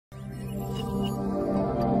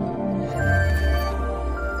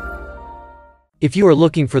If you are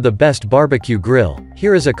looking for the best barbecue grill,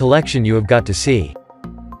 here is a collection you have got to see.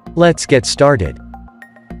 Let's get started.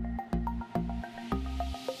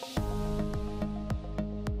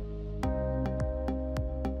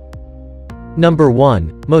 Number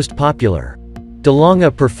 1, most popular.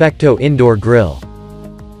 DeLonghi Perfecto Indoor Grill.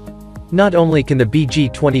 Not only can the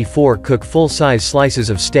BG24 cook full-size slices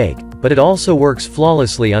of steak, but it also works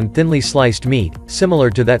flawlessly on thinly sliced meat, similar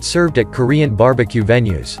to that served at Korean barbecue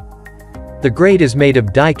venues. The grate is made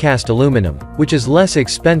of die-cast aluminum, which is less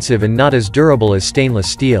expensive and not as durable as stainless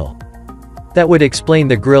steel. That would explain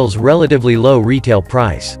the grill's relatively low retail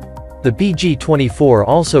price. The BG24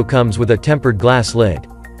 also comes with a tempered glass lid.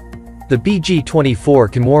 The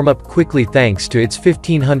BG24 can warm up quickly thanks to its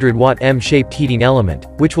 1500-watt M-shaped heating element,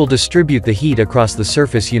 which will distribute the heat across the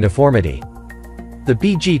surface uniformity. The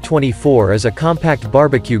BG24 is a compact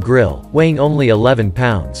barbecue grill, weighing only 11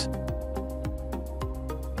 pounds.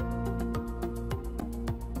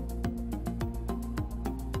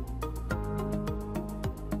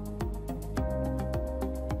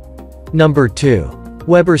 Number 2.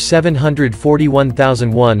 Weber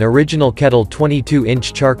 741001 Original Kettle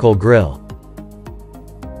 22-inch Charcoal Grill.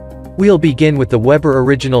 We'll begin with the Weber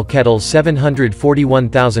Original Kettle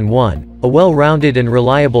 741001, a well-rounded and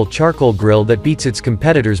reliable charcoal grill that beats its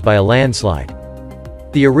competitors by a landslide.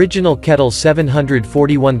 The original Kettle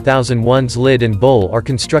 741001's lid and bowl are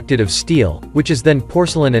constructed of steel, which is then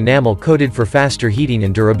porcelain enamel coated for faster heating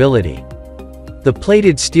and durability. The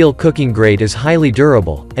plated steel cooking grate is highly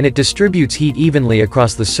durable, and it distributes heat evenly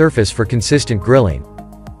across the surface for consistent grilling.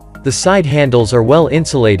 The side handles are well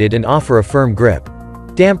insulated and offer a firm grip.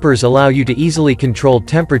 Dampers allow you to easily control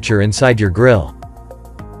temperature inside your grill.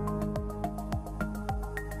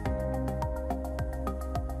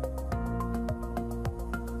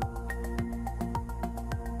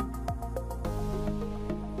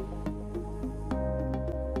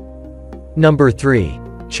 Number 3.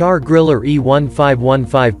 Char-Griller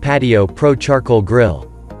E1515 Patio Pro Charcoal Grill.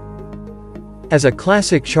 As a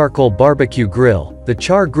classic charcoal barbecue grill, the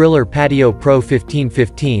Char-Griller Patio Pro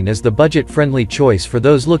 1515 is the budget-friendly choice for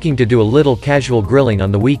those looking to do a little casual grilling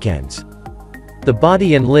on the weekends. The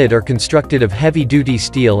body and lid are constructed of heavy-duty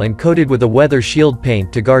steel and coated with a weather shield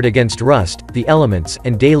paint to guard against rust, the elements,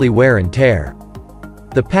 and daily wear and tear.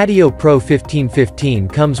 The Patio Pro 1515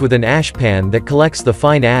 comes with an ash pan that collects the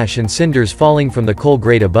fine ash and cinders falling from the coal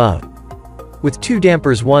grate above. With 2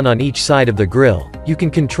 dampers, one on each side of the grill, you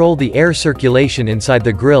can control the air circulation inside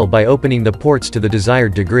the grill by opening the ports to the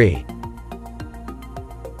desired degree.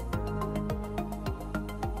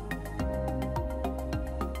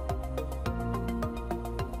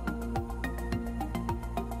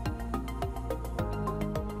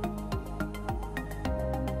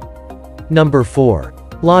 Number 4.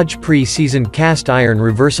 Lodge Pre-Seasoned Cast Iron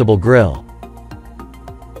Reversible Grill.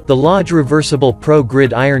 The Lodge Reversible Pro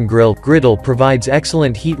Grid Iron Griddle provides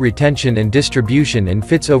excellent heat retention and distribution and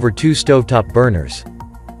fits over 2 stovetop burners.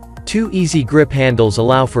 2 easy grip handles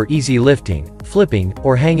allow for easy lifting, flipping,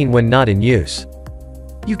 or hanging when not in use.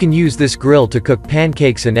 You can use this grill to cook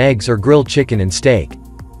pancakes and eggs or grill chicken and steak.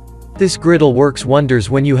 This griddle works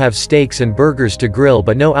wonders when you have steaks and burgers to grill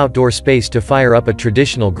but no outdoor space to fire up a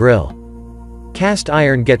traditional grill. Cast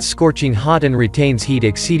iron gets scorching hot and retains heat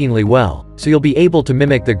exceedingly well, so you'll be able to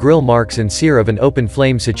mimic the grill marks and sear of an open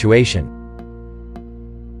flame situation.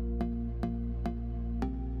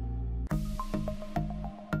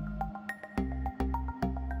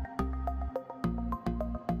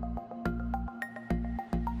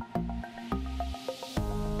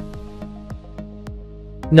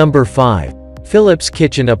 Number 5. Philips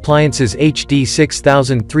Kitchen Appliances HD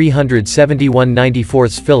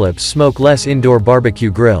 6371/94 Philips Smokeless Indoor Barbecue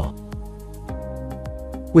Grill.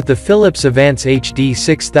 With the Philips Avance HD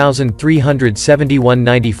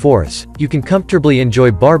 6371/94, you can comfortably enjoy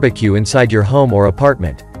barbecue inside your home or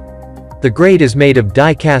apartment. The grate is made of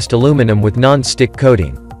die-cast aluminum with non-stick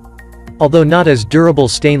coating. Although not as durable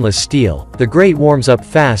stainless steel, the grate warms up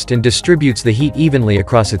fast and distributes the heat evenly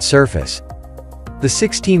across its surface. The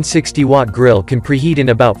 1660-watt grill can preheat in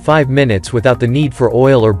about 5 minutes without the need for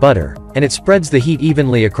oil or butter, and it spreads the heat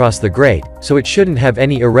evenly across the grate, so it shouldn't have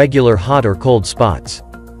any irregular hot or cold spots.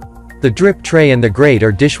 The drip tray and the grate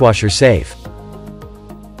are dishwasher safe.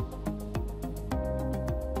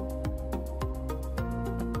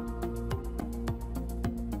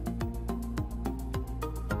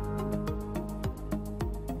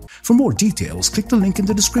 For more details, click the link in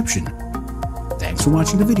the description. Thanks for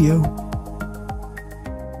watching the video.